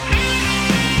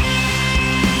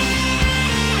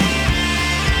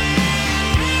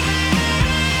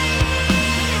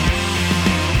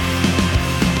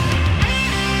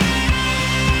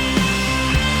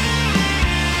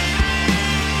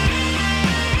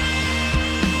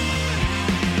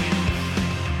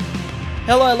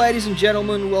Hello, ladies and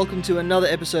gentlemen. Welcome to another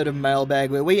episode of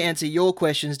Mailbag, where we answer your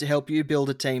questions to help you build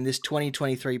a team this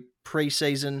 2023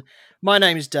 preseason. My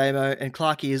name is Damo, and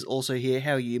Clarky is also here.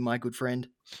 How are you, my good friend?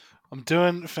 I'm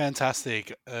doing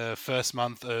fantastic. First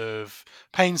month of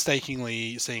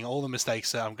painstakingly seeing all the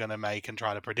mistakes that I'm going to make and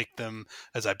try to predict them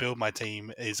as I build my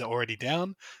team is already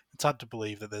down. It's hard to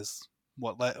believe that there's,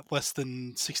 less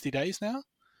than 60 days now?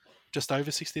 Just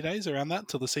over 60 days, around that,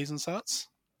 till the season starts?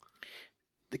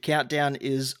 The countdown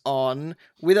is on.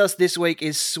 With us this week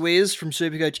is Swizz from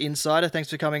Supercoach Insider. Thanks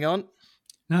for coming on.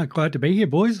 No, glad to be here,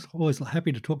 boys. Always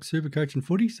happy to talk Supercoach and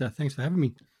footy, so thanks for having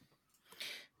me.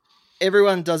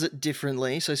 Everyone does it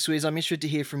differently. So, Swizz, I'm interested to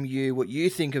hear from you what you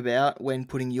think about when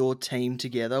putting your team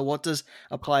together. What does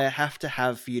a player have to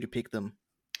have for you to pick them?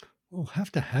 Well,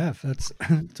 have to have. That's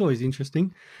it's always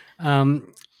interesting. I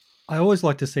always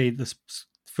like to see this.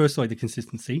 Firstly, the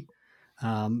consistency,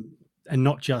 and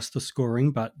not just the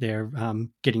scoring, but their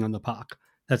getting on the park.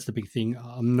 That's the big thing.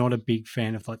 I'm not a big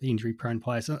fan of like the injury-prone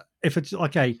players. If it's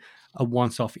like a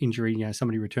once-off injury,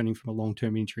 somebody returning from a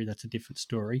long-term injury, that's a different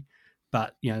story.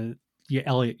 But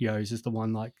Elliot Yos is the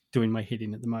one like doing my head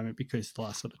in at the moment because the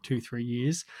last sort of 2-3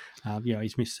 years,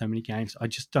 he's missed so many games. I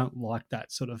just don't like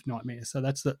that sort of nightmare. So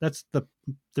that's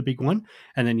the big one.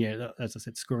 And then as I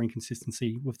said, scoring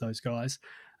consistency with those guys.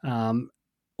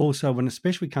 Also, when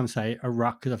especially comes, say, a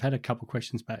ruck, because I've had a couple of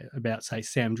questions about, say,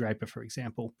 Sam Draper, for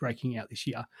example, breaking out this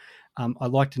year. I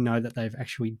like to know that they've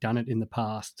actually done it in the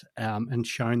past and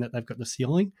shown that they've got the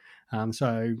ceiling.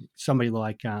 So somebody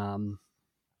like the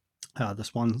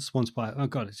Swans player, oh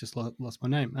God, it's just lost my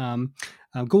name,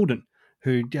 Gordon,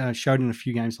 who showed in a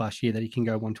few games last year that he can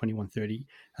go 120, 130.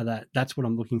 That's what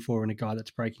I'm looking for in a guy that's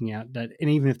breaking out. And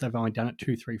even if they've only done it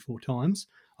 2, 3, 4 times,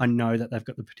 I know that they've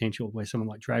got the potential where someone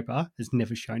like Draper has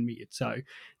never shown me it. So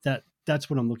that's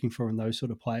what I'm looking for in those sort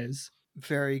of players.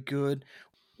 Very good.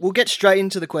 We'll get straight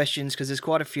into the questions because there's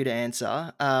quite a few to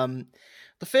answer.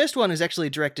 The first one is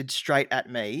actually directed straight at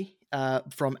me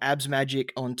from Abs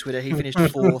Magic on Twitter. He finished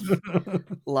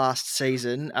 4th last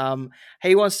season.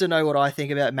 He wants to know what I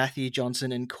think about Matthew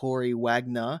Johnson and Corey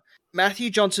Wagner. Matthew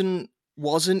Johnson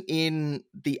wasn't in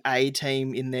the A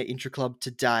team in their intra-club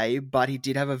today, but he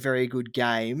did have a very good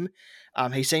game.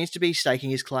 He seems to be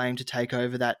staking his claim to take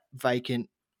over that vacant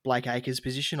Blake Acres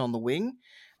position on the wing.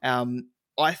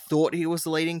 I thought he was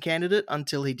the leading candidate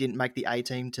until he didn't make the A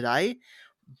team today,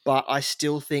 but I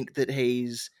still think that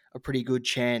he's a pretty good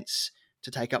chance to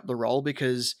take up the role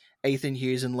because Ethan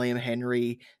Hughes and Liam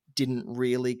Henry didn't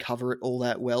really cover it all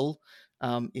that well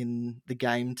in the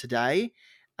game today.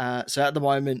 So at the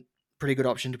moment, pretty good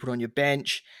option to put on your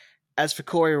bench. As for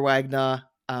Corey Wagner,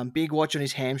 big watch on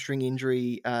his hamstring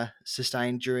injury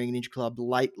sustained during an intra-club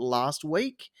late last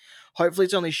week. Hopefully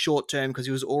it's only short term because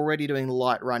he was already doing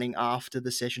light running after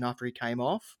the session after he came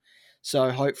off.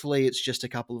 So hopefully it's just a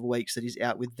couple of weeks that he's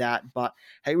out with that. But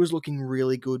he was looking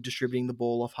really good distributing the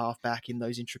ball off halfback in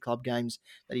those intra-club games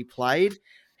that he played.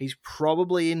 He's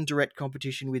probably in direct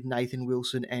competition with Nathan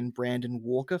Wilson and Brandon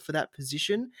Walker for that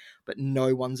position, but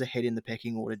no one's ahead in the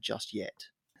pecking order just yet.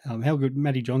 How good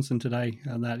Matty Johnson today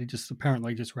that he just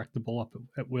apparently just racked the ball up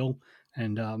at will,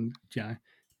 and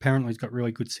apparently he's got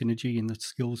really good synergy in the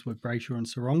skills with Brayshaw and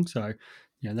Sarong, so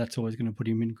that's always going to put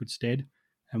him in good stead.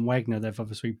 And Wagner, they've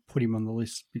obviously put him on the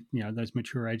list, those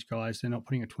mature age guys, they're not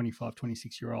putting a 25,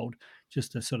 26-year-old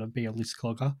just to sort of be a list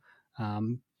clogger.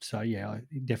 So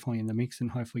definitely in the mix, and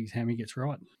hopefully his hammy gets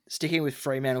right. Sticking with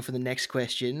Fremantle for the next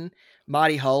question,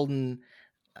 Marty Holden,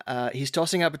 he's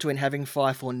tossing up between having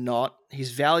Fife or not.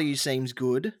 His value seems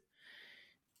good.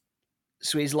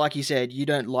 Swizz, like you said, you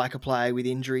don't like a player with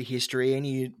injury history, and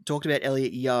you talked about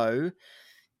Elliot Yeo.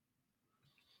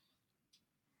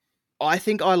 I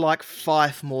think I like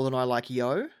Fife more than I like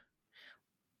Yeo,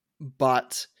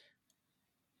 but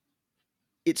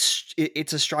it's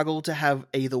a struggle to have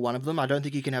either one of them. I don't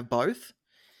think you can have both.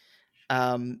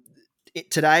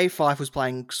 Today, Fife was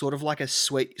playing sort of like a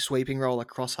sweeping role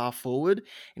across half forward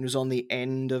and was on the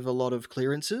end of a lot of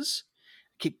clearances.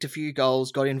 Kicked a few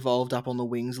goals, got involved up on the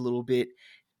wings a little bit.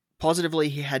 Positively,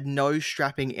 he had no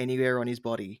strapping anywhere on his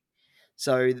body.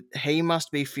 So he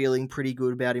must be feeling pretty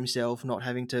good about himself not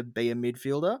having to be a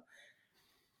midfielder.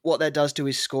 What that does to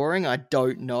his scoring, I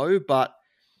don't know, but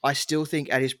I still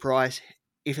think at his price,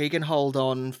 if he can hold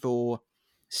on for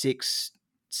 6,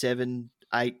 7,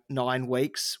 8, 9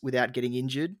 weeks without getting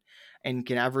injured and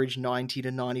can average 90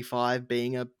 to 95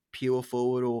 being a pure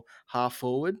forward or half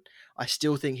forward, I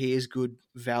still think he is good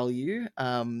value.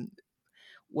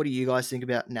 What do you guys think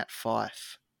about Nat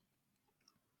Fife?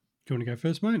 Do you want to go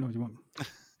first, mate, or do you want?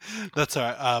 That's all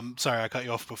right. Sorry, I cut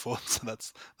you off before, so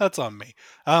that's on me.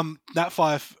 Nat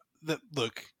Fife,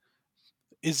 look,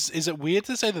 is it weird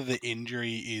to say that the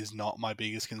injury is not my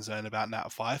biggest concern about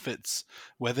Nat Fyfe? It's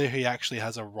whether he actually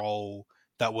has a role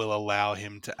that will allow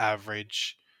him to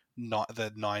average not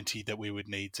the 90 that we would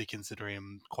need to consider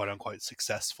him quote unquote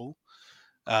successful.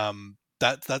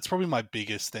 That's probably my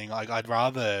biggest thing. Like, I'd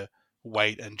rather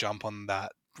wait and jump on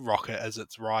that rocket as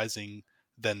it's rising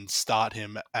than start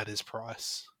him at his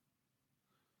price.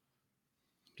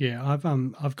 Yeah,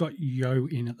 I've got Yo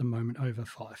in at the moment over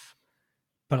Fyfe,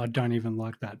 but I don't even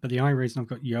like that. But the only reason I've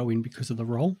got Yo in because of the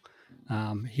role,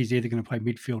 he's either going to play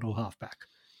midfield or halfback,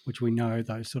 which we know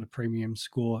those sort of premiums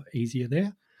score easier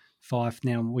there. Fyfe,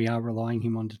 now we are relying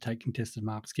him on to take contested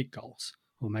marks, kick goals,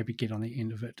 or maybe get on the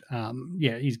end of it.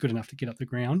 Yeah, he's good enough to get up the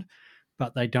ground,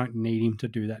 but they don't need him to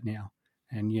do that now.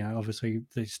 And, obviously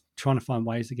they're trying to find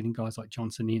ways of getting guys like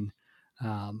Johnson in.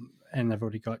 And they've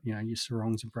already got, your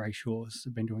Sarongs and Brayshaws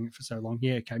have been doing it for so long.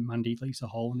 Yeah, okay, Mundy leaves a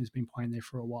hole and has been playing there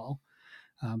for a while.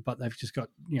 But they've just got,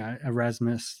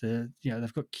 Erasmus,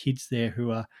 they've got kids there who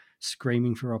are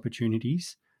screaming for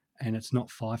opportunities, and it's not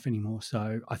Fyfe anymore.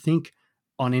 So I think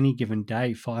on any given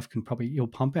day, Fyfe he'll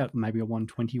pump out maybe a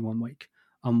 120 one week.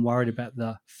 I'm worried about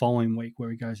the following week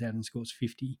where he goes out and scores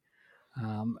 50.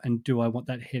 And do I want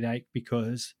that headache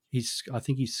because I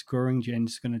think his scoring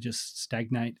gen's going to just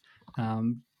stagnate.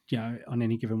 On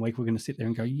any given week, we're going to sit there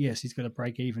and go, yes, he's got a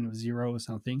break even of 0 or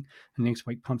something. And next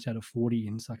week pumps out a 40.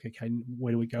 And it's like, okay,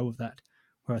 where do we go with that?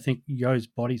 Where I think Yo's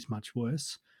body's much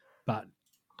worse, but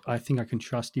I think I can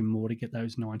trust him more to get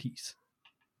those 90s.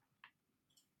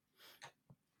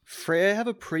 Freo have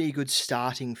a pretty good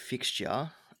starting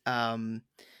fixture. I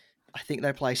think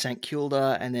they play St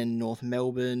Kilda and then North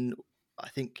Melbourne. I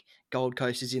think Gold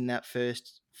Coast is in that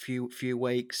first few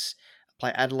weeks.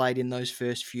 Play Adelaide in those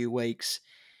first few weeks.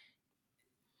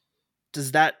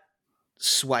 Does that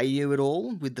sway you at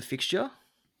all with the fixture?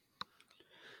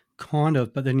 Kind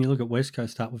of, but then you look at West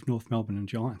Coast start with North Melbourne and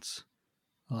Giants.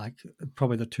 Like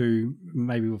probably the two,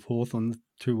 maybe with Hawthorn, the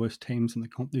two worst teams in the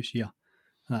comp this year.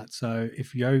 So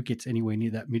if Yo gets anywhere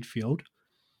near that midfield,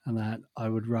 and that I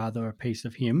would rather a piece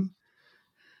of him.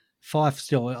 Fyfe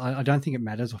still, I don't think it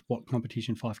matters what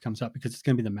competition Fyfe comes up because it's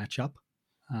going to be the matchup.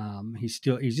 He's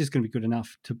just going to be good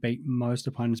enough to beat most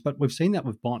opponents. But we've seen that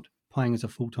with Bont playing as a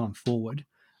full-time forward,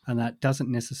 and that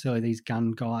doesn't necessarily these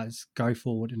gun guys go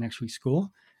forward and actually score.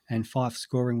 And Fyfe's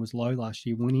scoring was low last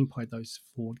year when he played those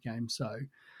forward games. So,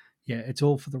 yeah, it's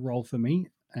all for the role for me.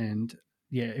 And,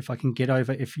 yeah, if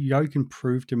Yo can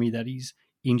prove to me that he's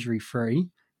injury-free,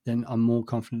 then I'm more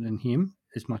confident in him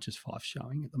as much as Fyfe's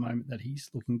showing at the moment that he's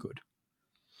looking good.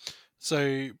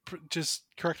 So, just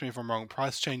correct me if I'm wrong,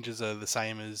 price changes are the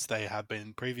same as they have been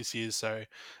in previous years, so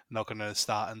not going to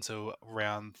start until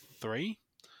round 3. Is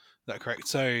that correct?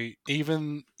 So,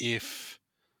 even if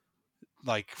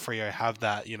like Freo have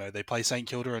that, they play St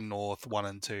Kilda and North 1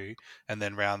 and 2, and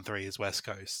then round 3 is West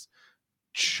Coast.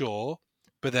 Sure,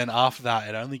 but then after that,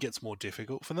 it only gets more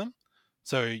difficult for them.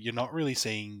 So you're not really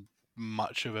seeing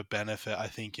much of a benefit, I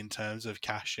think, in terms of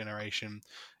cash generation,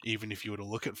 even if you were to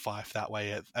look at Fyfe that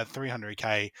way at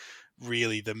 300k.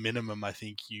 Really, the minimum I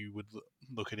think you would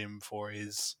look at him for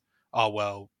is,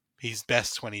 he's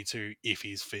best 22 if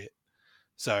he's fit.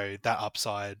 So that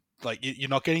upside, like you're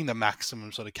not getting the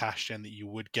maximum sort of cash gen that you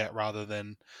would get, rather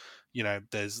than,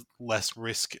 there's less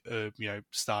risk of,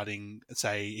 starting,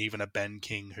 say, even a Ben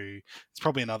King, who is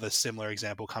probably another similar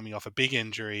example coming off a big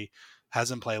injury,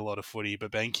 hasn't played a lot of footy,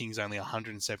 but Ben King's only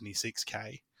 176k.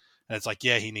 And it's like,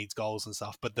 yeah, he needs goals and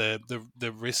stuff, but the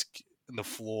risk and the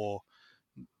floor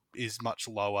is much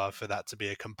lower for that to be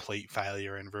a complete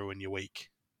failure and ruin your week.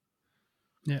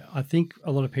 Yeah, I think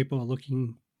a lot of people are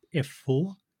looking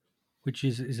F4, which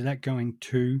is that going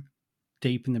too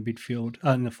deep in the midfield,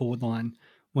 in the forward line,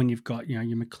 when you've got, your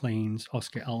McLeans,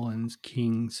 Oscar Allens,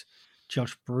 Kings,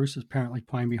 Josh Bruce is apparently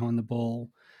playing behind the ball.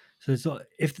 So it's like,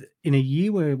 if in a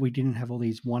year where we didn't have all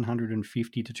these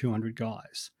 150 to 200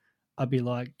 guys, I'd be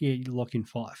like, yeah, you lock in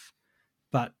Fyfe.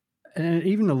 But and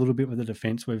even a little bit with the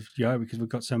defence with Yo, because we've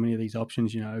got so many of these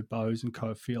options, Bowes and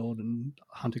Cofield and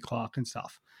Hunter Clark and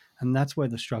stuff. And that's where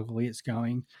the struggle is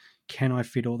going. Can I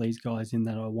fit all these guys in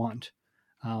that I want?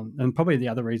 And probably the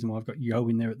other reason why I've got Yo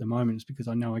in there at the moment is because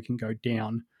I know I can go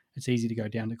down. It's easy to go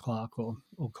down to Clark or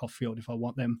Caulfield if I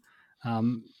want them.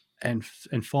 And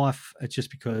Fyfe, it's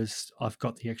just because I've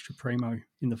got the extra primo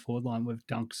in the forward line with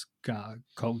Dunks,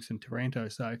 Cogs and Taranto.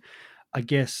 So I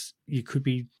guess you could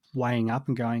be weighing up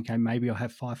and going, okay, maybe I'll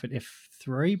have Fyfe at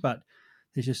F3, but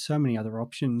there's just so many other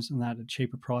options and that at a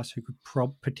cheaper price who could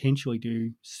potentially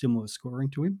do similar scoring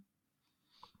to him.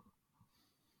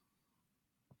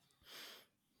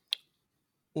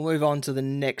 We'll move on to the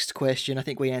next question. I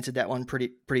think we answered that one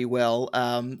pretty well.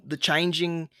 The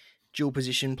changing dual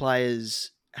position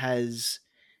players has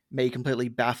me completely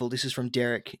baffled. This is from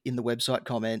Derek in the website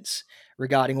comments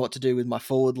regarding what to do with my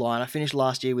forward line. I finished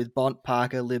last year with Bont,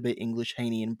 Parker, Libert, English,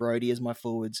 Heaney, and Brody as my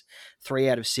forwards. 3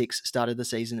 out of 6 started the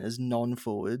season as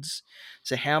non-forwards.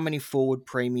 So how many forward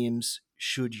premiums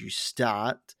should you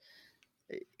start?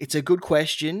 It's a good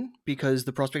question because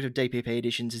the prospect of DPP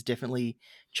additions has definitely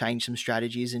changed some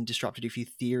strategies and disrupted a few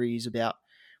theories about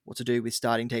what to do with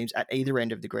starting teams at either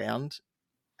end of the ground.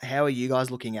 How are you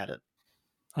guys looking at it?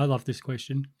 I love this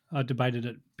question. I debated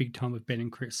it big time with Ben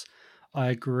and Chris. I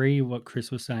agree what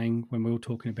Chris was saying when we were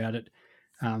talking about it,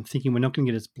 thinking we're not going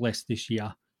to get as blessed this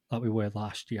year like we were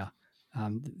last year.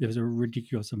 There was a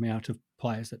ridiculous amount of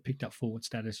players that picked up forward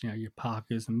status, your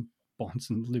Parkers and Bonds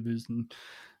and Livers and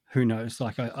who knows.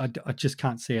 Like I just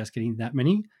can't see us getting that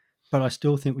many, but I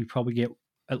still think we probably get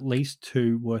at least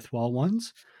 2 worthwhile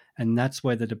ones. And that's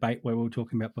where the debate where we were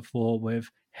talking about before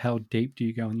with how deep do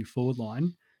you go in your forward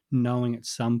line, knowing at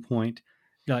some point,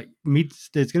 like mids,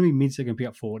 there's going to be mids that are going to pick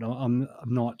up forward. I'm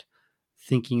not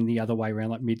thinking the other way around,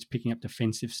 like mids picking up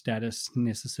defensive status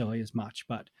necessarily as much.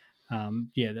 But I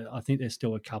think there's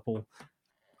still a couple.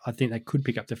 I think they could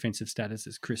pick up defensive status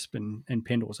as Crisp and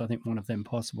Pendles. I think one of them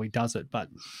possibly does it. But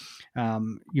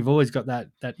you've always got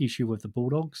that issue with the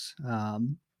Bulldogs.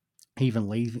 Even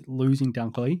losing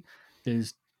Dunkley,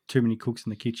 there's too many cooks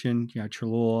in the kitchen.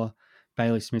 Treloar,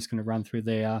 Bailey Smith's going to run through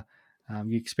there.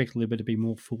 You expect Libba to be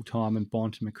more full-time and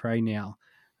Bont and McRae now.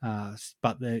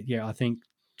 But I think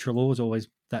Treloar's always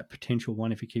that potential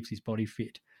one if he keeps his body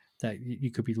fit that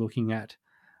you could be looking at.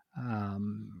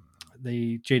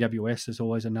 The GWS is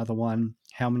always another one.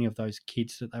 How many of those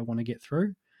kids that they want to get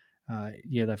through?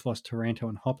 They've lost Taranto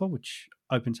and Hopper, which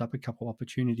opens up a couple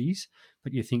opportunities.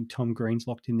 But you think Tom Green's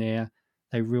locked in there.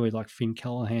 They really like Finn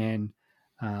Callahan.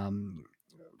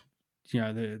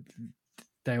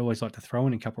 They always like to throw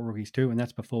in a couple of rookies too, and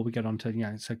that's before we get on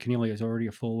to, so Canelli is already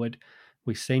a forward.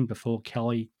 We've seen before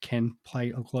Kelly can play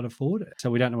a lot of forward.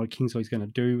 So we don't know what Kingsley's going to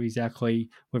do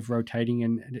exactly with rotating,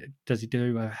 and does he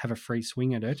have a free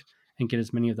swing at it and get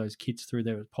as many of those kids through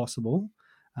there as possible,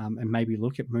 and maybe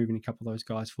look at moving a couple of those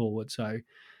guys forward. So,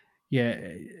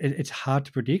 it's hard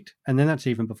to predict. And then that's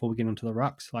even before we get onto the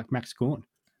rucks, like Max Gawn.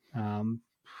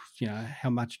 How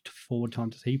much forward time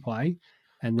does he play?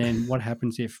 And then what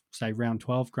happens if, say, round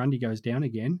 12, Grundy goes down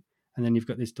again, and then you've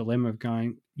got this dilemma of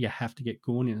going, you have to get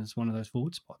Gawn in as one of those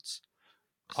forward spots.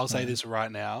 I'll say this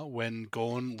right now. When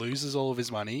Gawn loses all of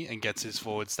his money and gets his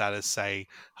forward status, say,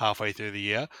 halfway through the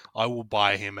year, I will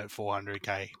buy him at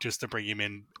 400k just to bring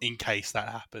him in case that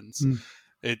happens.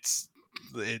 It's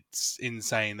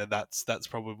insane that's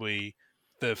probably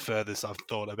the furthest I've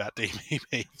thought about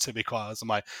DPP, to be quite honest. I'm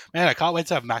like, man, I can't wait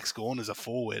to have Max Gawn as a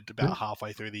forward about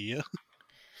halfway through the year.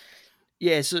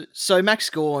 Yeah, so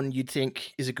Max Gawn, you'd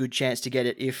think, is a good chance to get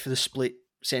it if the split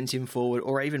sends him forward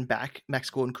or even back. Max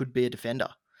Gawn could be a defender.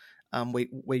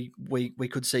 We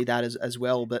could see that as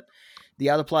well. But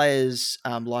the other players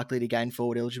likely to gain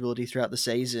forward eligibility throughout the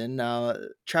season,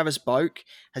 Travis Boak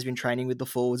has been training with the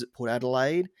forwards at Port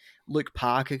Adelaide. Luke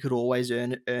Parker could always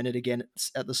earn it again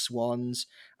at the Swans.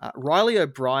 Riley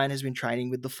O'Brien has been training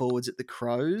with the forwards at the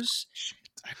Crows.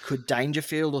 Could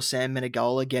Dangerfield or Sam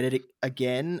Menegola get it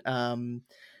again? I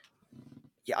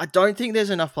don't think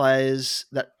there's enough players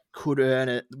that could earn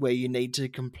it where you need to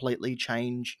completely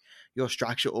change your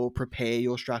structure or prepare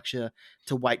your structure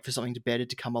to wait for something better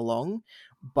to come along.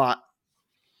 But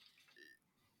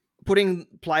putting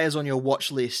players on your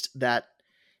watch list that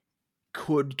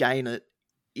could gain it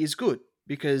is good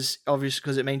because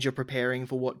it means you're preparing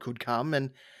for what could come.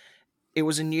 And it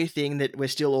was a new thing that we're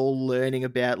still all learning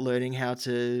how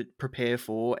to prepare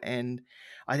for. And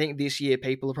I think this year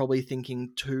people are probably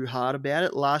thinking too hard about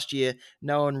it. Last year,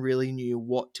 no one really knew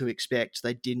what to expect.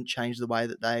 They didn't change the way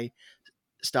that they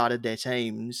started their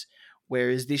teams.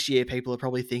 Whereas this year, people are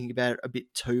probably thinking about it a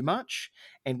bit too much.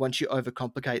 And once you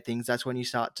overcomplicate things, that's when you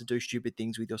start to do stupid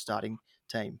things with your starting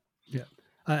team. Yeah.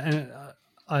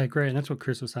 I agree. And that's what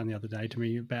Chris was saying the other day to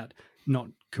me about not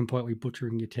completely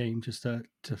butchering your team just to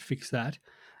fix that.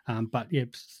 But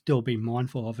still be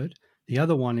mindful of it. The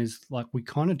other one is like we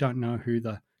kind of don't know who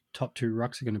the top 2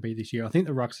 rucks are going to be this year. I think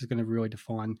the rucks is going to really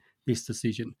define this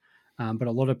decision. But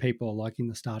a lot of people are liking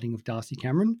the starting of Darcy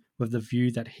Cameron with the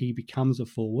view that he becomes a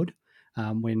forward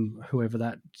when whoever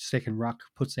that second ruck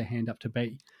puts their hand up to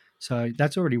be. So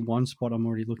that's already one spot I'm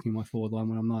already looking at my forward line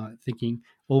when I'm thinking,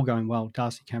 all going well,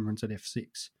 Darcy Cameron's at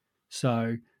F6.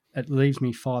 So it leaves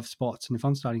me 5 spots. And if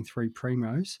I'm starting 3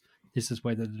 primos, this is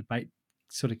where the debate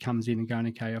sort of comes in and going,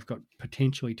 okay, I've got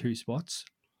potentially 2 spots.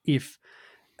 If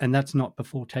and that's not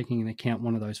before taking into account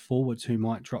one of those forwards who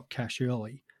might drop cash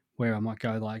early, where I might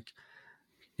go like,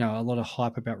 a lot of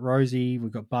hype about Rosie.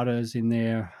 We've got Butters in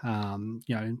there.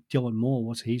 Dylan Moore,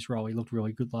 what's his role? He looked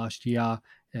really good last year,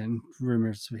 and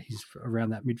rumours he's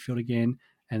around that midfield again.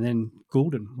 And then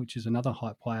Goulden, which is another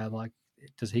hype player. Like,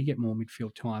 does he get more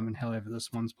midfield time? And however the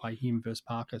Swans play him versus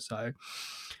Parker. So,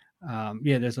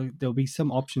 there'll be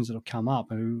some options that'll come up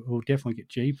who will definitely get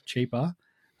cheaper.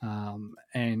 How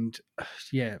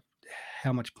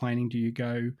much planning do you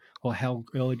go, or how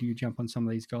early do you jump on some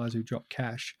of these guys who drop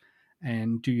cash?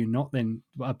 And do you not then,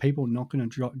 are people not going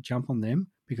to jump on them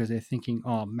because they're thinking,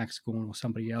 oh, Max Gawn or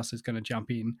somebody else is going to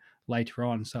jump in later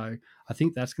on? So I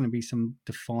think that's going to be some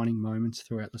defining moments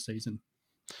throughout the season.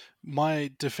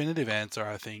 My definitive answer,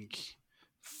 I think,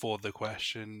 for the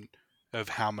question of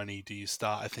how many do you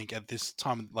start, I think at this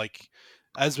time, like,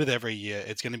 as with every year,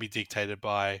 it's going to be dictated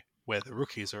by where the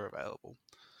rookies are available.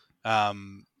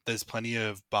 There's plenty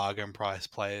of bargain price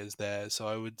players there. So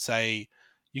I would say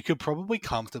you could probably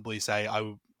comfortably say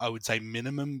I would say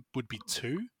minimum would be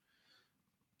 2.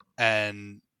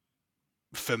 And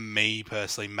for me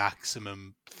personally,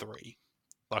 maximum 3.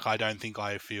 Like, I don't think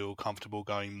I feel comfortable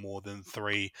going more than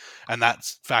 3. And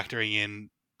that's factoring in,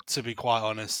 to be quite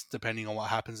honest, depending on what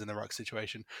happens in the ruck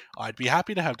situation, I'd be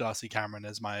happy to have Darcy Cameron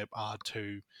as my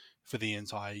R2 for the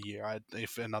entire year.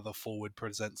 If another forward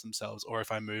presents themselves, or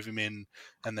if I move him in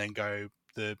and then go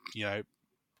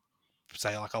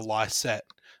say like a Lycett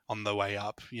on the way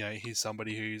up, he's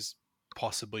somebody who's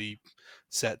possibly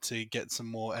set to get some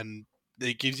more, and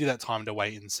it gives you that time to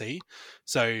wait and see.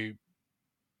 So,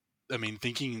 I mean,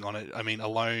 thinking on it,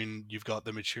 alone, you've got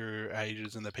the mature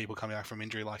ages and the people coming back from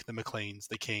injury, like the McLeans,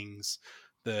 the Kings,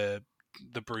 the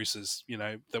Bruces,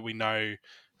 that we know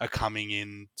are coming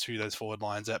in to those forward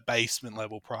lines at basement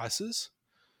level prices.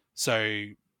 So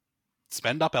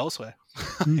spend up elsewhere.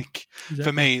 Exactly.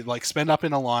 For me, like, spend up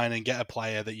in a line and get a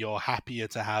player that you're happier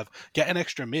to have. Get an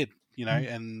extra mid,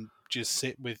 and just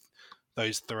sit with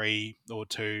those 3 or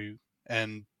 2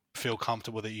 and feel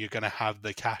comfortable that you're going to have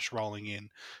the cash rolling in.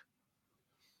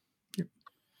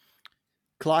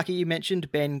 Clarky, you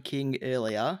mentioned Ben King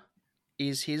earlier.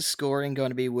 Is his scoring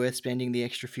going to be worth spending the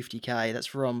extra 50k? That's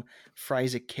from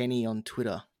Fraser Kenny on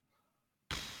Twitter.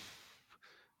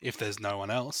 If there's no one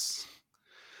else.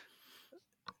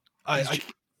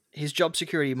 His job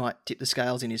security might tip the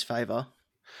scales in his favour.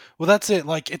 Well, that's it.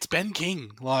 Like, it's Ben King.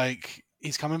 Like,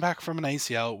 he's coming back from an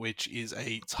ACL, which is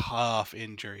a tough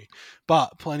injury.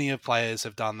 But plenty of players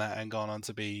have done that and gone on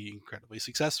to be incredibly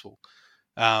successful.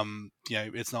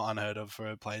 It's not unheard of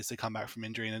for players to come back from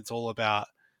injury, and it's all about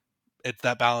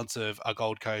that balance of a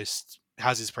Gold Coast.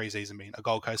 How's his preseason been? A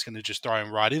Gold Coast going to just throw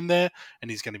him right in there, and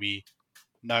he's going to be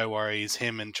no worries.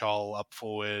 Him and Chol up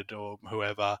forward or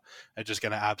whoever are just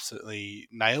going to absolutely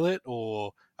nail it,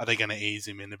 or are they going to ease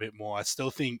him in a bit more? I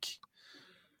still think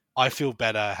I feel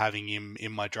better having him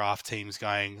in my draft teams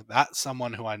going, that's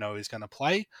someone who I know is going to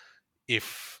play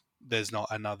if there's not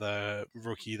another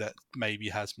rookie that maybe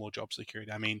has more job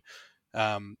security. I mean,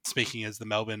 speaking as the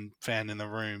Melbourne fan in the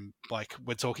room, like,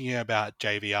 we're talking about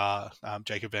JVR,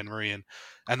 Jacob Van Rooyen,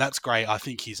 and that's great. I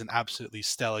think he's an absolutely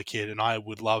stellar kid, and I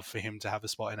would love for him to have a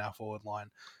spot in our forward line.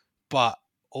 But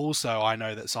also, I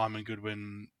know that Simon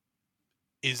Goodwin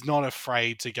is not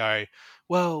afraid to go,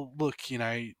 well, look,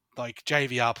 like,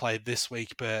 JVR played this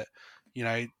week, but,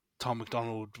 Tom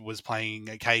McDonald was playing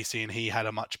at Casey and he had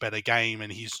a much better game,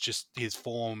 and his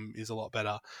form is a lot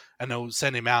better, and they'll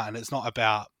send him out. And it's not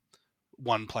about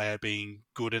one player being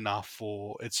good enough,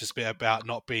 or it's just about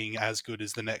not being as good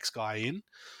as the next guy in.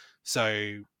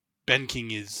 So Ben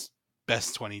King is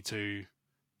best 22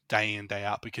 day in, day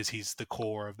out, because he's the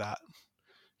core of that,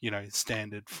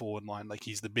 standard forward line. Like,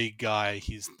 he's the big guy,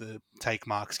 he's the take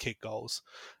marks, kick goals,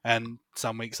 and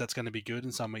some weeks that's going to be good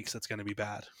and some weeks that's going to be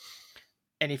bad.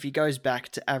 And if he goes back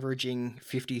to averaging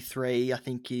 53, I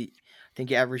think he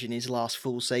averaged in his last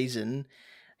full season,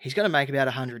 he's going to make about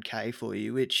 100k for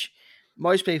you, which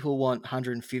most people want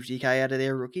 150k out of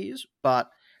their rookies,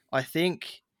 but I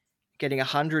think getting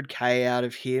 100k out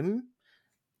of him,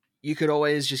 you could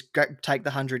always just take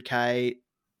the 100k,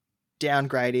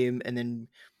 downgrade him, and then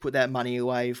put that money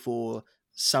away for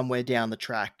somewhere down the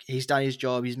track. He's done his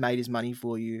job. He's made his money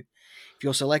for you. If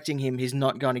you're selecting him, he's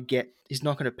not going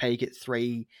to peak at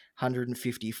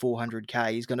 350,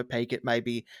 400k. He's going to peak at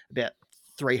maybe about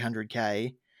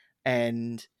 300k,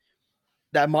 and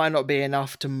that might not be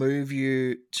enough to move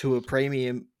you to a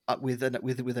premium with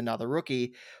another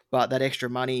rookie, but that extra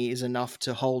money is enough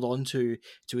to hold on to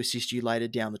assist you later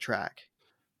down the track.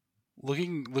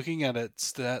 Looking at it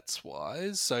stats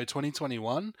wise, so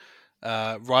 2021,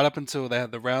 Right up until they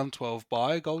had the round 12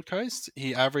 bye, Gold Coast,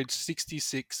 he averaged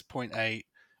 66.8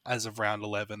 as of round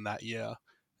 11 that year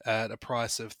at a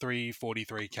price of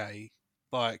 343k.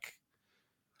 Like,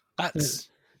 The that's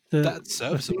the that's the thing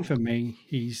serviceable. for me,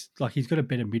 he's got a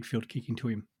better midfield kick into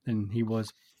him than he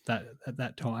was that at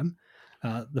that time.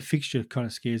 The fixture kind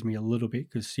of scares me a little bit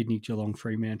because Sydney, Geelong,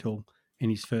 Fremantle in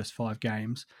his first 5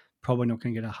 games probably not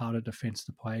going to get a harder defence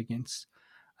to play against.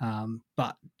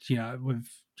 But with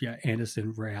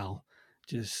Anderson, Rowell,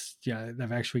 just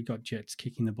they've actually got Jets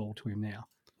kicking the ball to him now,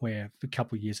 where a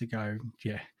couple of years ago,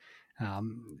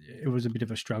 it was a bit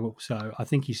of a struggle. So I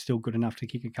think he's still good enough to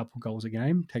kick a couple of goals a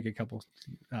game, take a couple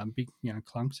of big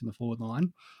clunks in the forward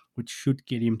line, which should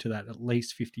get him to that at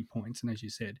least 50 points. And as you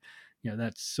said,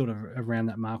 that's sort of around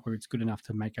that mark where it's good enough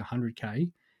to make 100k.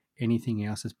 Anything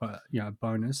else is a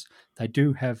bonus. They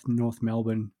do have North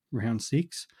Melbourne round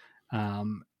 6.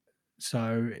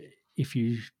 So if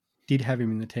you did have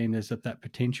him in the team, there's that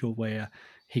potential where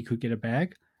he could get a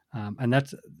bag. And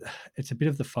it's a bit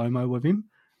of the FOMO with him.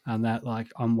 And that, like,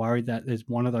 I'm worried that there's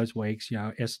one of those weeks,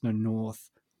 Essendon North,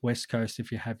 West Coast,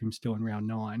 if you have him still in round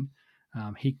 9,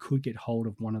 he could get hold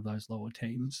of one of those lower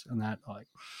teams. And that, like,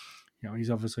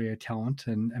 he's obviously a talent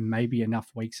and maybe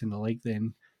enough weeks in the league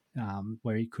then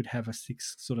where he could have a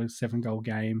 7 goal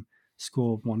game,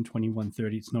 score 120,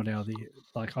 130. It's not out of the,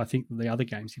 like, I think the other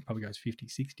games he probably goes 50,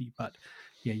 60. But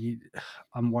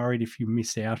I'm worried if you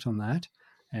miss out on that.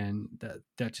 And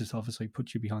that just obviously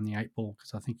puts you behind the 8 ball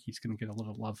because I think he's going to get a lot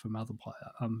of love from other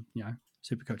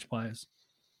Supercoach players.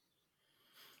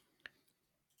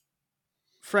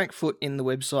 Frank Foot in the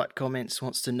website comments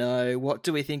wants to know, what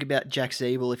do we think about Jack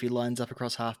Ziebell if he lines up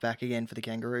across halfback again for the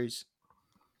Kangaroos?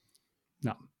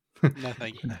 No. No,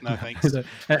 thank you. No, thanks.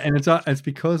 And it's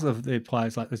because of the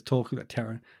players. Like, there's talk that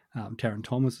Taron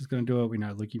Thomas is going to do it. We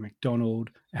know Lukey McDonald,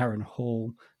 Aaron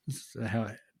Hall,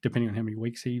 depending on how many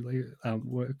weeks he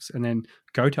works, and then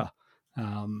Gota.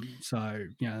 So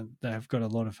they've got a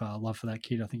lot of love for that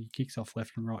kid. I think he kicks off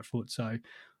left and right foot. So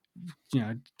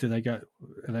do they go?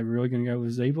 Are they really going to go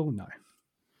with Ziebell? No.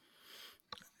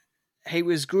 He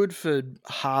was good for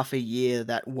half a year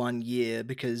that 1 year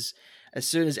because as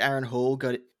soon as Aaron Hall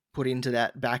got put into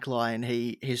that back line,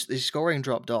 his scoring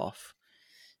dropped off.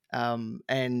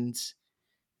 And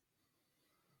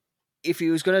if he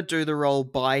was going to do the role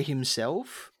by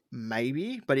himself,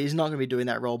 maybe, but he's not going to be doing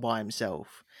that role by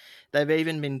himself. They've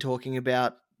even been talking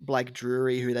about Blake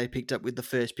Drury, who they picked up with the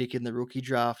first pick in the rookie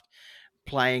draft,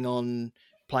 playing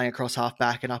across half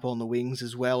back and up on the wings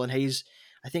as well. And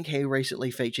I think he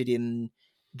recently featured in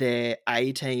their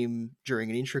A team during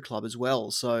an intra club as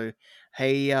well. So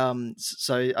if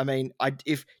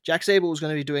Jack Ziebell was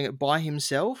going to be doing it by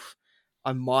himself,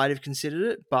 I might have considered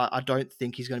it, but I don't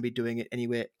think he's going to be doing it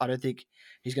anywhere. I don't think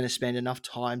he's going to spend enough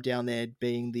time down there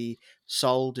being the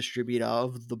sole distributor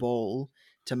of the ball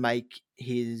to make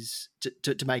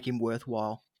to make him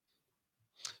worthwhile.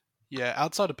 Yeah,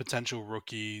 outside of potential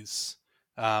rookies,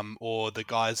 or the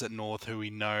guys at North who we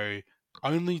know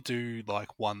only do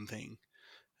like one thing,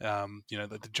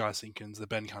 the Jai Sinkins, the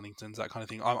Ben Cunningtons, that kind of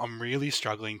thing. I'm really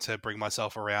struggling to bring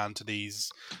myself around to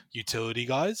these utility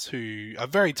guys who are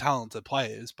very talented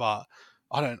players, but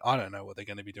I don't know what they're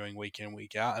going to be doing week in,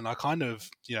 week out. And I kind of,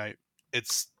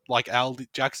 it's like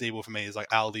Jack Ziebell for me is like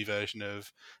Aldi version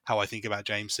of how I think about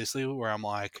James Sicily, where I'm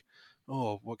like,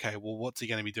 oh, okay, well, what's he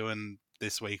going to be doing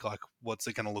this week? Like, what's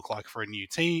it going to look like for a new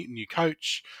team, new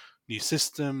coach, new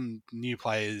system, new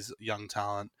players, young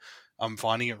talent? I'm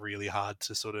finding it really hard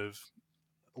to sort of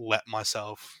let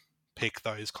myself pick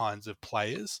those kinds of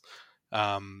players.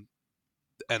 And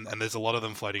there's a lot of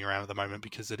them floating around at the moment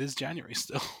because it is January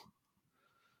still.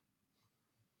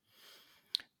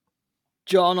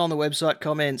 John on the website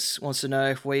comments wants to know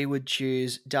if we would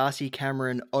choose Darcy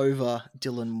Cameron over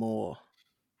Dylan Moore.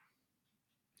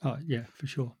 Oh, yeah, for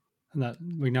sure. And that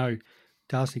we know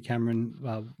Darcy Cameron,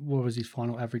 what was his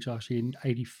final average last year?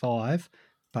 85,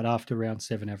 but after round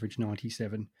 7 average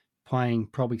 97, playing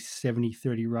probably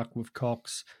 70-30 ruck with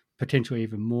Cox, potentially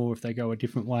even more if they go a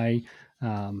different way.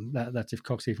 That's if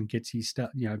Cox even gets his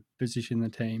position in the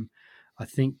team. I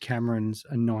think Cameron's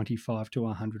a 95 to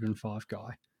 105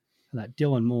 guy. And that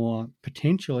Dylan Moore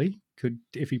potentially could,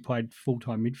 if he played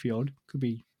full-time midfield, could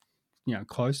be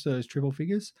close to those triple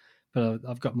figures. But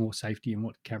I've got more safety in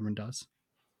what Cameron does.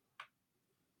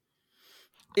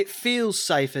 It feels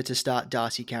safer to start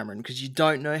Darcy Cameron because you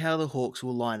don't know how the Hawks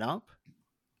will line up.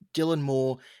 Dylan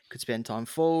Moore could spend time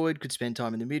forward, could spend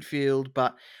time in the midfield,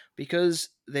 but because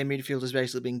their midfield has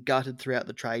basically been gutted throughout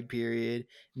the trade period,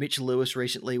 Mitch Lewis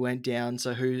recently went down,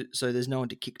 so there's no one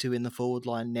to kick to in the forward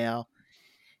line now.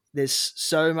 there's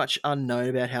so much unknown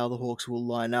about how the Hawks will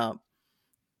line up.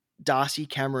 Darcy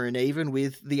Cameron, even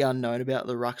with the unknown about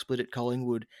the ruck split at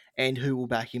Collingwood and who will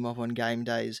back him up on game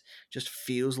days, just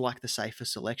feels like the safer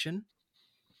selection.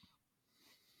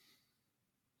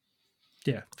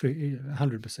 Yeah,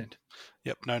 100%.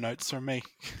 Yep, no notes from me.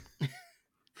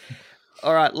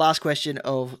 All right, last question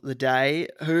of the day.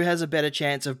 Who has a better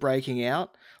chance of breaking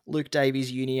out? Luke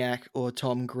Davies-Uniacke or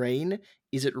Tom Green?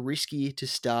 Is it risky to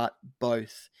start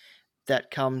both?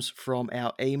 That comes from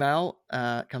our email.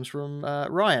 Comes from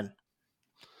Ryan.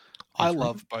 I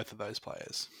love both of those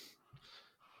players.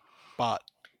 But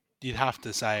you'd have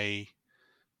to say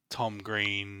Tom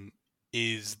Green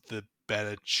is the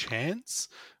better chance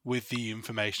with the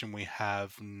information we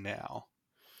have now.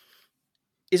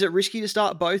 Is it risky to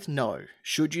start both? No.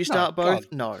 Should you start both?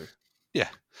 God. No. Yeah.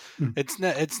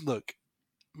 It's look,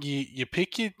 you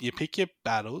pick your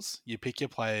battles, you pick your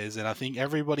players, and I think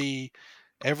every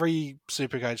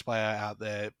Supercoach player out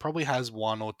there probably has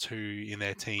one or two in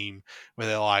their team where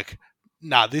they're like,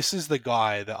 nah, this is the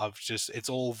guy that it's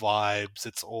all vibes,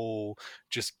 it's all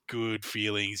just good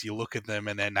feelings. You look at them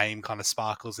and their name kind of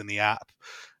sparkles in the app.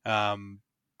 And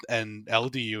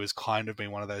LDU has kind of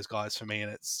been one of those guys for me,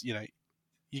 and it's,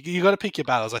 you got to pick your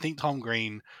battles. I think Tom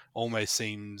Green almost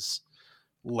seems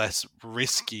less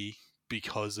risky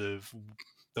because of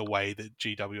the way that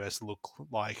GWS look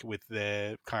like with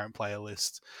their current player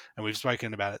list. And we've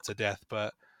spoken about it to death,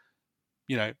 but,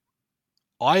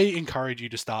 I encourage you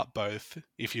to start both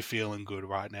if you're feeling good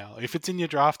right now. If it's in your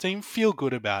draft team, feel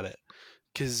good about it.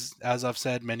 Because, as I've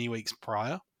said many weeks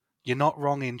prior, you're not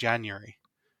wrong in January.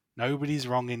 Nobody's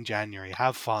wrong in January.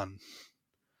 Have fun.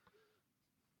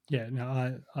 Yeah,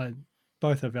 no, I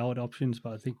both are valid options,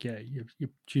 but I think, you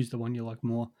choose the one you like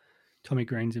more. Tommy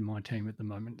Green's in my team at the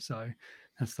moment, so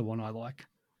that's the one I like.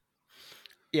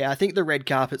 Yeah, I think the red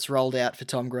carpet's rolled out for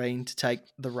Tom Green to take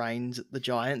the reins at the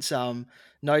Giants.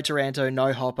 No Taranto,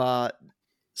 no Hopper,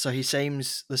 so he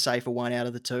seems the safer one out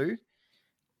of the two.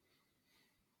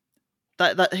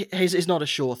 That he's not a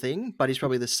sure thing, but he's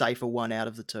probably the safer one out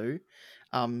of the two.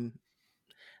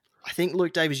 I think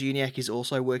Luke Davies-Uniacke is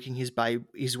also working his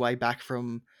way back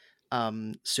from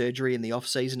surgery in the off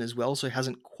season as well, so he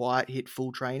hasn't quite hit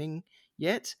full training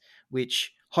yet.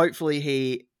 Which hopefully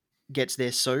he gets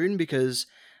there soon, because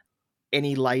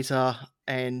any later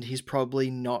and he's probably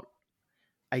not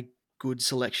a good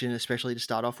selection, especially to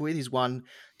start off with. He's one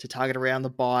to target around the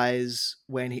buys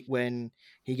when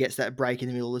he gets that break in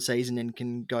the middle of the season and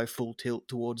can go full tilt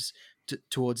towards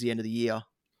the end of the year.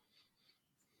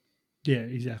 Yeah,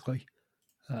 exactly.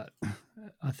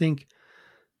 I think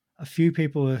a few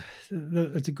people,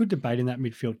 it's a good debate in that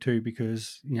midfield too,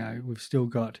 because, we've still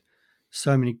got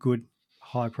so many good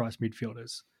high-priced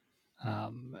midfielders.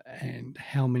 And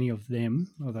how many of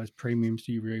them, or those premiums,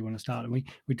 do you really want to start? And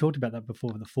we talked about that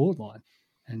before with the forward line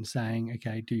and saying,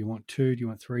 okay, do you want 2? Do you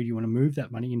want 3? Do you want to move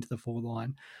that money into the forward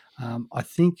line? I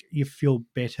think you feel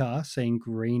better seeing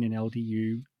Green and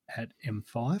LDU at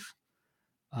M5.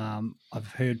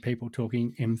 I've heard people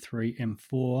talking M3,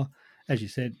 M4. As you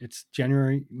said, it's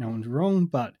January, no one's wrong,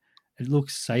 but it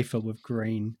looks safer with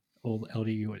Green or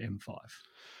LDU at M5.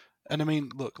 And I mean,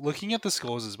 looking at the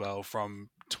scores as well from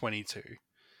 22,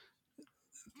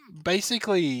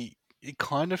 basically it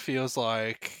kind of feels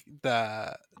like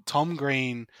that Tom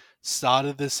Green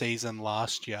started the season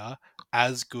last year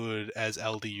as good as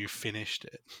LDU finished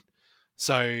it.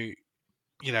 So,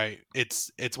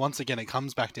 it's once again, it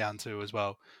comes back down to as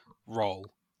well, role.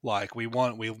 Like we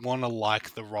want to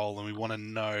like the role, and we want to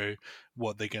know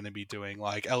what they're going to be doing.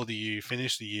 Like LDU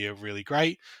finished the year really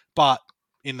great, but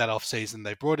in that off season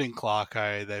they brought in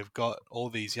Clarko. They've got all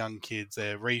these young kids.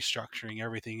 They're restructuring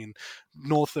everything, and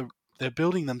they're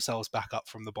building themselves back up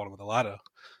from the bottom of the ladder.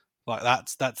 Like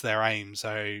that's their aim.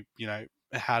 So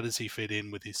how does he fit in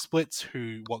with his splits?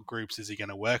 What groups is he going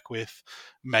to work with?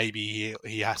 Maybe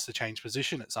he has to change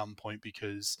position at some point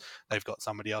because they've got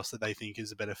somebody else that they think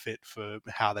is a better fit for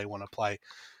how they want to play.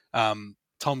 Tom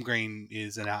Green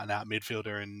is an out-and-out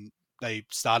midfielder, and they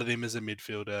started him as a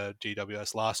midfielder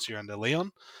GWS last year under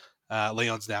Leon.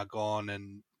 Leon's now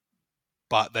gone,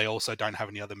 but they also don't have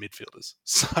any other midfielders.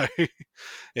 So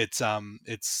it's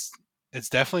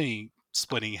definitely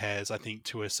splitting hairs, I think,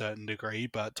 to a certain degree,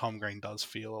 but Tom Green does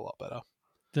feel a lot better.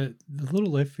 The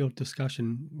little left field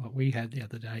discussion what we had the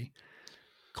other day,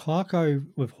 Clarko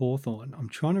with Hawthorn, I'm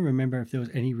trying to remember if there was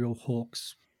any real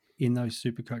Hawks in those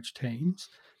Supercoach teams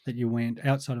that you went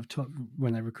outside of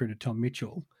when they recruited Tom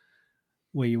Mitchell,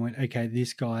 where you went, okay,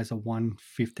 this guy's a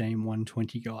 115,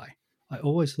 120 guy. I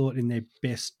always thought in their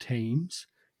best teams,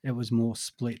 it was more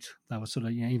split. They were sort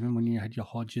of, even when you had your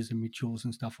Hodges and Mitchells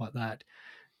and stuff like that,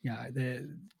 they're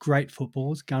great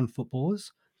footballers, gun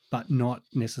footballers, but not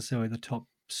necessarily the top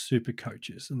super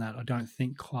coaches. And that I don't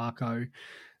think Clarko,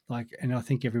 and I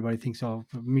think everybody thinks of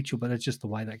Mitchell, but it's just the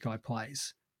way that guy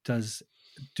plays. Does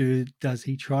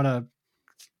he try to,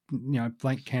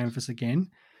 blank canvas again,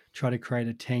 try to create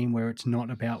a team where it's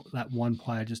not about that one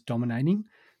player just dominating,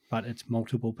 but it's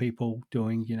multiple people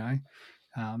doing,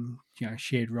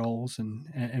 shared roles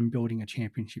and building a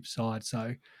championship side.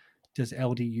 So does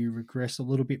LDU regress a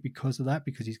little bit because of that?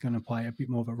 Because he's going to play a bit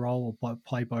more of a role or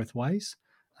play both ways.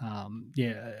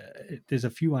 There's a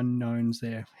few unknowns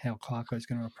there. How Clarko is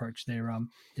going to approach their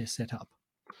setup.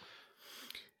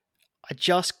 I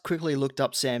just quickly looked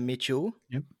up Sam Mitchell.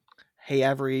 Yep. He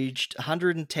averaged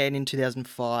 110 in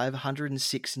 2005,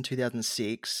 106 in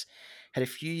 2006. Had a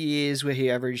few years where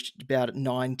he averaged about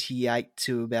 98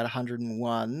 to about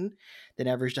 101, then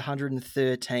averaged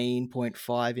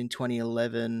 113.5 in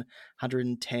 2011,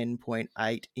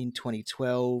 110.8 in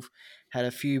 2012. Had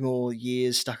a few more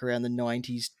years stuck around the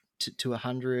 90s to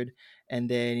 100, and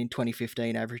then in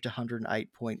 2015 averaged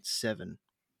 108.7.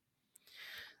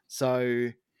 So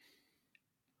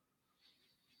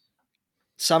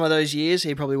some of those years,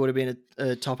 he probably would have been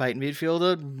a top 8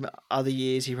 midfielder. Other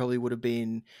years, he probably would have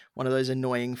been one of those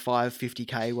annoying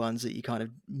 550k ones that you kind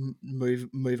of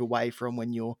move away from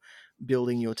when you're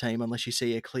building your team, unless you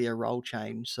see a clear role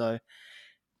change. So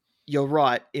you're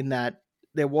right in that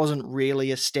there wasn't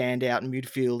really a standout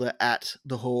midfielder at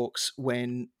the Hawks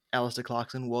when Alistair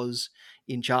Clarkson was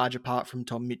in charge, apart from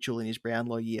Tom Mitchell in his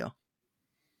Brownlow year.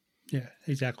 Yeah,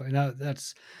 exactly. No, I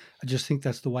just think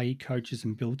that's the way he coaches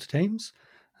and builds teams.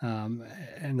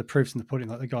 And the proof's in the pudding.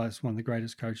 Like, the guy's one of the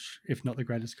greatest coach, if not the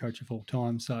greatest coach of all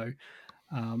time. So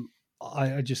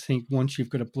I just think once you've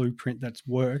got a blueprint that's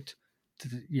worked,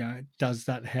 is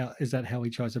that how he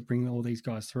tries to bring all these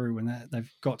guys through? And that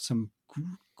they've got some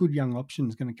good young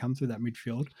options going to come through that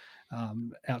midfield,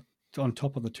 out on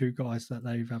top of the two guys that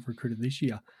they've recruited this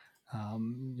year.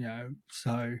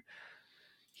 So.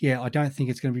 Yeah, I don't think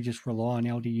it's going to be just rely on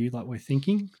LDU like we're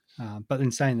thinking. But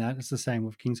in saying that, it's the same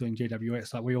with Kingsley and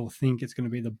GWS. Like, we all think it's going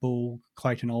to be the Bull,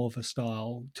 Clayton Oliver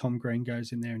style. Tom Green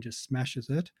goes in there and just smashes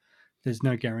it. There's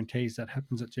no guarantees that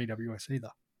happens at GWS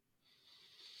either.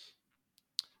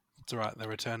 It's all right. The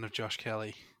return of Josh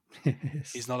Kelly.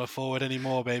 Yes. He's not a forward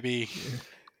anymore, baby.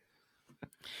 Yeah.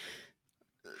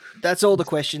 That's all the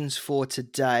questions for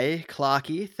today.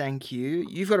 Clarky, thank you.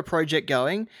 You've got a project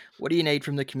going. What do you need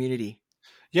from the community?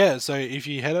 Yeah, so if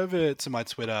you head over to my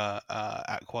Twitter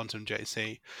at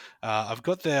QuantumJC,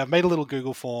 I've made a little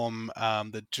Google form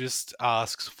that just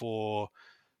asks for.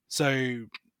 So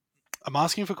I'm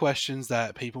asking for questions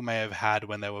that people may have had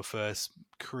when they were first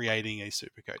creating a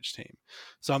Supercoach team.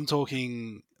 So I'm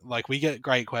talking, like, we get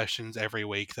great questions every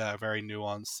week that are very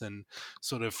nuanced and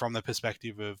sort of from the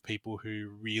perspective of people who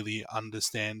really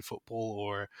understand football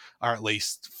or are at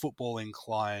least football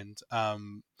inclined.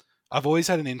 I've always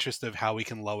had an interest of how we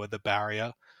can lower the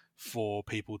barrier for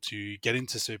people to get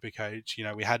into Supercoach.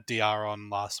 We had DR on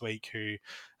last week who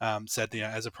said,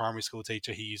 as a primary school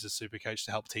teacher, he uses Supercoach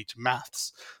to help teach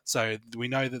maths. So we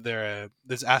know that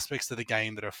there's aspects to the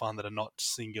game that are fun that are not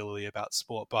singularly about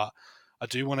sport, but I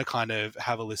do want to kind of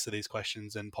have a list of these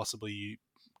questions and possibly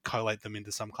collate them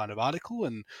into some kind of article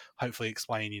and hopefully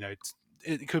explain,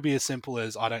 it could be as simple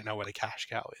as, I don't know what a cash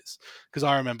cow is. Because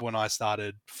I remember when I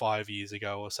started 5 years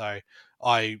ago or so,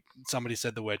 somebody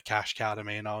said the word cash cow to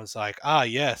me and I was like,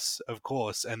 yes, of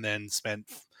course. And then spent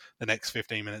the next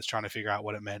 15 minutes trying to figure out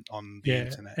what it meant on the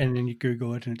internet. And then you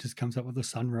Google it and it just comes up with a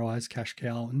sunrise cash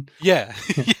cow. And yeah.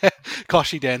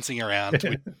 Koshi dancing around,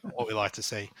 what we like to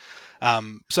see.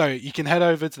 So you can head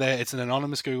over to there. It's an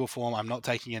anonymous Google form. I'm not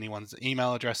taking anyone's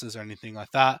email addresses or anything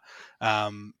like that.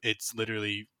 It's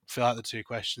literally fill out the 2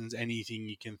 questions, anything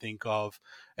you can think of,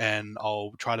 and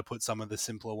I'll try to put some of the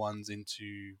simpler ones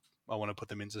into. I want to put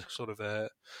them into sort of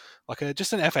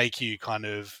just an FAQ kind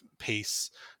of piece.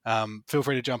 Feel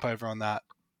free to jump over on that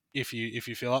if you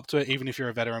feel up to it. Even if you're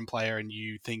a veteran player and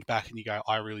you think back and you go,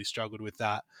 I really struggled with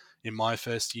that in my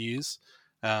first years.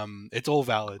 It's all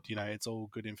valid, it's all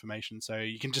good information. So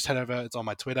you can just head over. It's on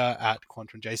my Twitter at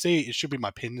QuantumJC. It should be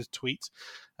my pinned tweet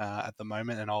at the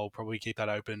moment, and I'll probably keep that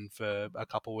open for a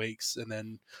couple of weeks, and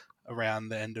then around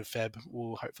the end of Feb,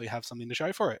 we'll hopefully have something to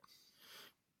show for it.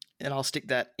 And I'll stick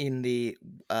that in the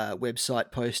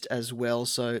website post as well,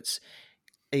 so it's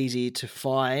easy to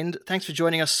find. Thanks for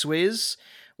joining us, Swizz.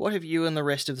 What have you and the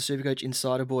rest of the Supercoach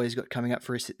Insider boys got coming up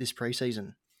for us this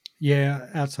preseason? Yeah,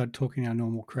 outside talking our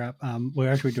normal crap,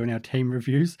 we're actually doing our team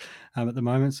reviews at the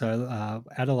moment. So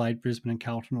Adelaide, Brisbane, and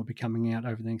Carlton will be coming out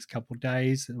over the next couple of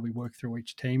days. We work through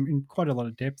each team in quite a lot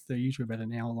of depth. They're usually about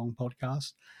an hour-long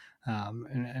podcast,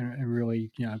 and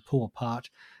really, pull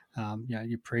apart,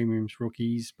 your premiums,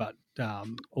 rookies, but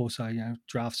also,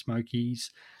 draft smokies,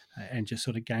 and just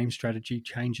sort of game strategy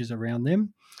changes around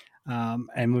them.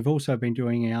 And we've also been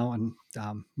doing and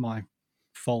my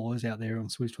followers out there on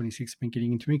Swiss 26 have been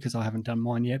getting into me because I haven't done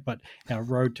mine yet, but our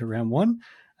road to round one.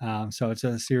 So it's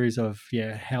a series of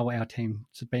how our team's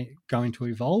going to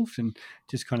evolve, and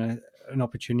just kind of an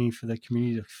opportunity for the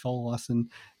community to follow us and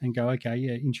go, okay,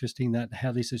 interesting that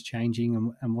how this is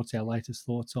changing, and what's our latest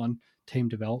thoughts on team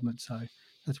development. So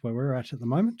that's where we're at the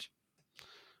moment.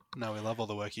 No, we love all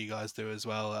the work you guys do as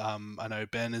well. I know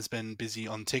Ben has been busy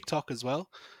on TikTok as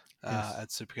well. Yes. At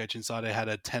Supercoach Insider, had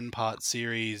a 10-part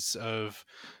series of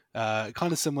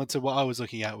kind of similar to what I was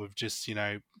looking at, with just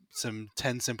some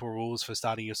 10 simple rules for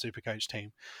starting your Supercoach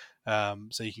team.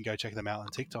 So you can go check them out on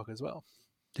TikTok as well.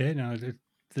 Yeah, no, the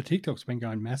TikTok's been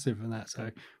going massive and that,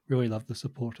 so really love the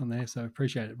support on there. So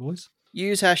appreciate it, boys.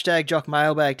 Use hashtag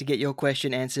JockMailbag to get your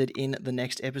question answered in the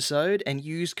next episode, and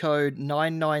use code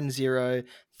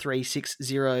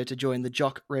 990360 to join the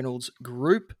Jock Reynolds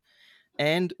group.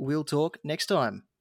 And we'll talk next time.